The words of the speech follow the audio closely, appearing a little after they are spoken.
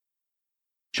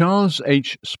Charles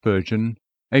H. Spurgeon,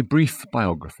 A Brief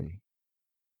Biography.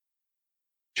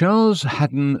 Charles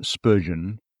Haddon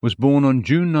Spurgeon was born on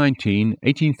June 19,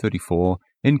 1834,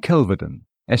 in Kelvedon,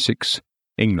 Essex,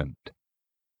 England.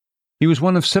 He was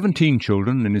one of 17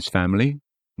 children in his family,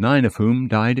 9 of whom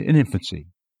died in infancy.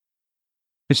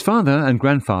 His father and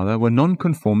grandfather were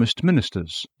nonconformist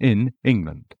ministers in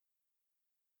England.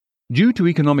 Due to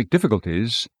economic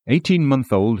difficulties,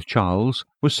 18-month-old Charles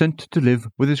was sent to live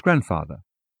with his grandfather,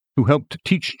 who helped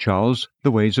teach Charles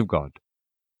the ways of God.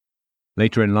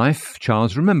 Later in life,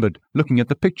 Charles remembered looking at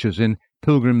the pictures in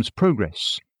Pilgrim's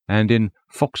Progress and in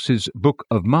Fox's Book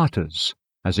of Martyrs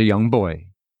as a young boy.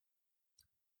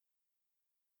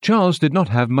 Charles did not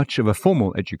have much of a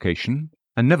formal education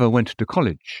and never went to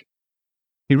college.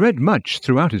 He read much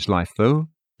throughout his life, though,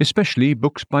 especially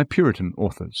books by Puritan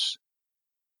authors.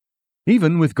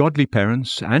 Even with godly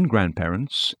parents and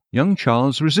grandparents, young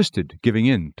Charles resisted giving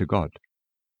in to God.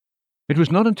 It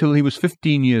was not until he was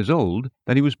 15 years old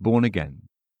that he was born again.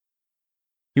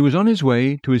 He was on his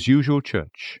way to his usual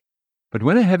church, but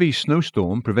when a heavy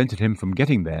snowstorm prevented him from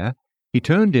getting there, he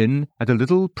turned in at a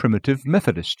little primitive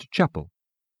Methodist chapel.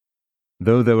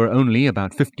 Though there were only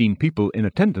about 15 people in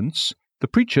attendance, the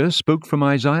preacher spoke from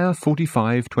Isaiah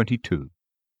 45:22.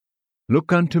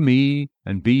 "Look unto me,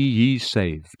 and be ye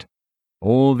saved,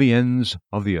 all the ends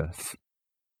of the earth."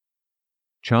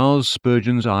 Charles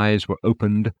Spurgeon's eyes were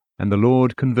opened, and the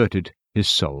Lord converted his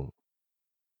soul.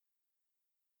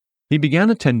 He began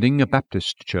attending a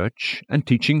Baptist church and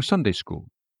teaching Sunday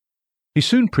school. He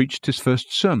soon preached his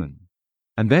first sermon,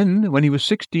 and then, when he was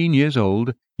 16 years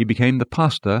old, he became the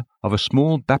pastor of a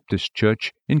small Baptist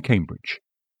church in Cambridge.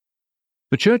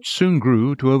 The church soon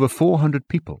grew to over 400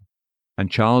 people, and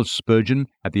Charles Spurgeon,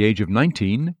 at the age of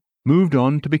 19, moved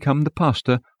on to become the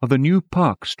pastor of the New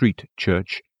Park Street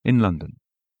Church in London.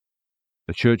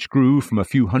 The church grew from a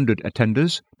few hundred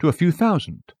attenders to a few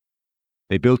thousand.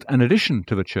 They built an addition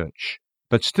to the church,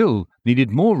 but still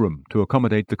needed more room to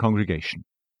accommodate the congregation.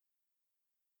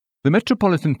 The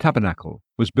Metropolitan Tabernacle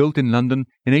was built in London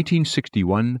in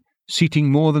 1861,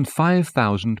 seating more than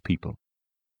 5,000 people.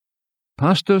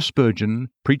 Pastor Spurgeon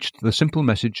preached the simple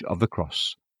message of the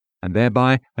cross, and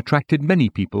thereby attracted many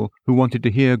people who wanted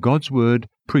to hear God's word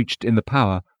preached in the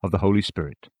power of the Holy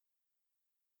Spirit.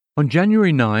 On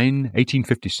January 9,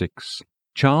 1856,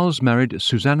 Charles married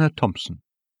Susanna Thompson.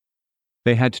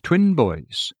 They had twin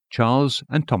boys, Charles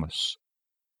and Thomas.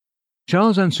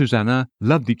 Charles and Susanna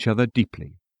loved each other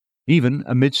deeply, even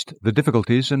amidst the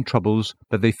difficulties and troubles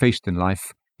that they faced in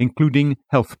life, including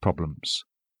health problems.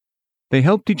 They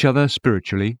helped each other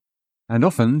spiritually, and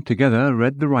often together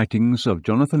read the writings of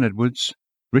Jonathan Edwards,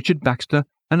 Richard Baxter,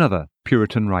 and other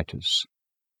Puritan writers.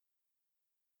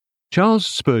 Charles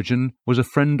Spurgeon was a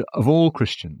friend of all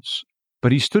Christians,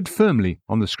 but he stood firmly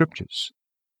on the Scriptures,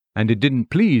 and it didn't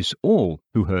please all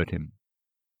who heard him.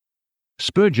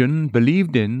 Spurgeon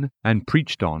believed in and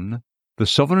preached on the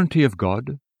sovereignty of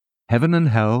God, heaven and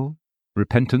hell,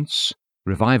 repentance,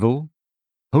 revival,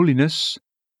 holiness,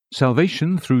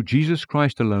 salvation through Jesus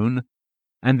Christ alone,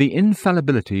 and the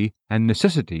infallibility and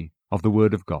necessity of the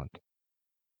Word of God.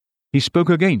 He spoke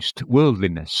against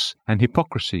worldliness and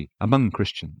hypocrisy among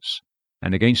Christians,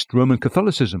 and against Roman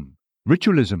Catholicism,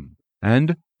 ritualism,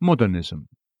 and modernism.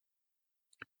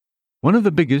 One of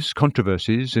the biggest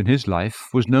controversies in his life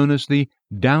was known as the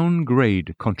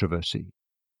downgrade controversy.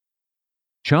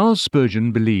 Charles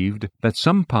Spurgeon believed that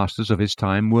some pastors of his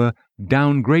time were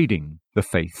downgrading the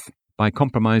faith by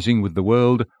compromising with the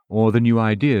world or the new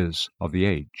ideas of the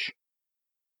age.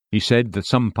 He said that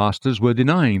some pastors were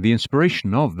denying the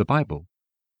inspiration of the Bible,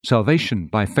 salvation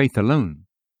by faith alone,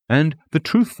 and the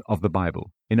truth of the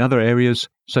Bible in other areas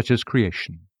such as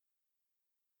creation.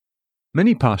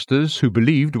 Many pastors who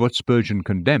believed what Spurgeon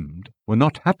condemned were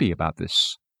not happy about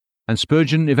this, and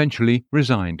Spurgeon eventually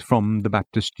resigned from the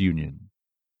Baptist Union.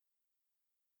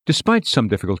 Despite some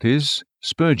difficulties,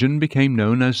 Spurgeon became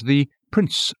known as the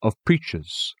Prince of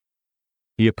Preachers.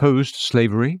 He opposed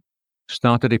slavery,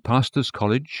 started a pastor's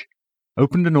college,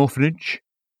 opened an orphanage,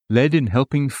 led in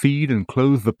helping feed and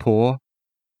clothe the poor,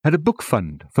 had a book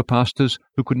fund for pastors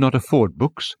who could not afford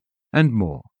books, and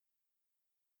more.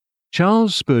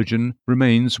 Charles Spurgeon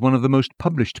remains one of the most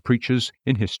published preachers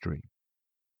in history.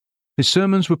 His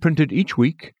sermons were printed each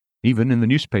week, even in the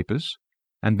newspapers,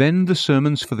 and then the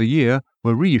sermons for the year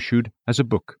were reissued as a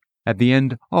book at the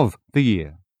end of the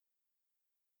year.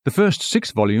 The first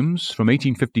 6 volumes, from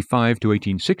 1855 to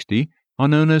 1860, are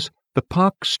known as the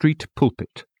Park Street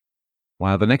Pulpit,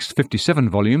 while the next 57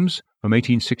 volumes, from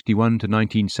 1861 to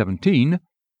 1917,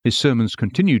 his sermons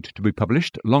continued to be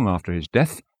published long after his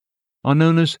death, are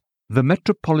known as the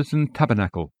Metropolitan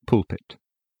Tabernacle pulpit.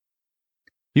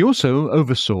 He also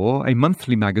oversaw a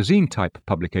monthly magazine-type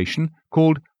publication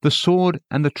called The Sword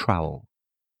and the Trowel,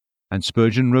 and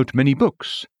Spurgeon wrote many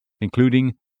books,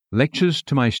 including Lectures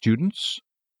to My Students,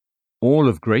 All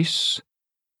of Grace,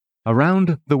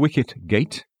 Around the Wicket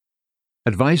Gate,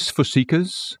 Advice for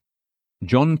Seekers,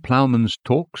 John Plowman's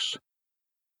Talks,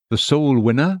 The Soul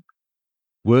Winner,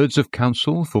 Words of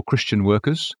Counsel for Christian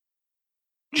Workers,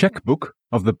 Checkbook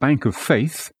of the Bank of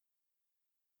Faith,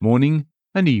 Morning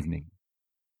and Evening,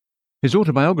 his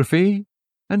autobiography,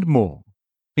 and more,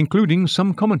 including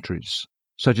some commentaries,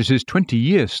 such as his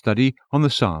 20-year study on the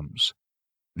Psalms,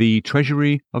 The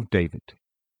Treasury of David.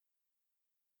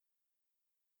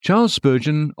 Charles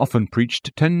Spurgeon often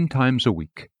preached 10 times a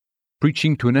week,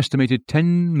 preaching to an estimated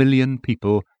 10 million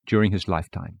people during his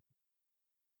lifetime.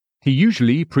 He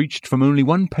usually preached from only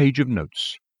one page of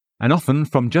notes, and often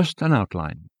from just an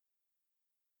outline.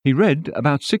 He read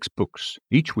about 6 books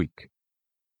each week.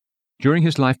 During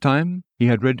his lifetime, he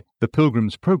had read The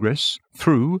Pilgrim's Progress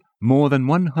through more than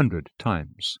 100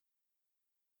 times.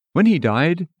 When he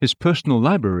died, his personal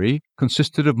library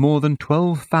consisted of more than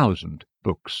 12,000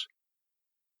 books.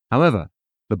 However,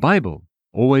 the Bible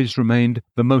always remained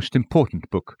the most important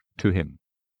book to him.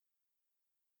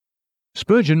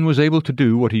 Spurgeon was able to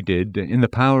do what he did in the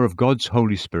power of God's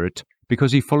Holy Spirit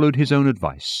because he followed his own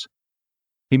advice.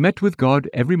 He met with God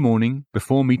every morning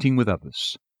before meeting with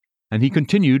others, and he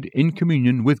continued in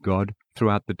communion with God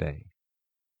throughout the day.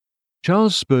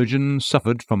 Charles Spurgeon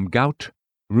suffered from gout,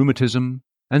 rheumatism,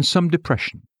 and some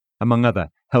depression, among other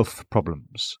health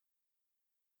problems.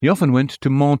 He often went to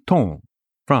Menton,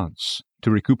 France, to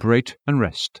recuperate and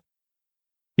rest.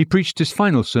 He preached his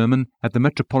final sermon at the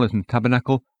Metropolitan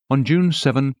Tabernacle on June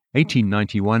 7,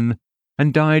 1891,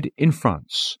 and died in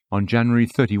France on January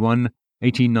 31,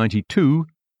 1892,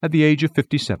 at the age of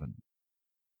 57.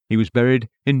 He was buried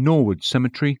in Norwood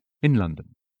Cemetery in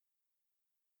London.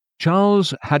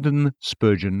 Charles Haddon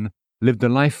Spurgeon lived a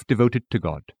life devoted to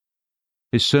God.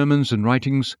 His sermons and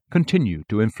writings continue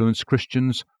to influence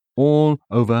Christians all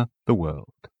over the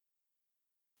world.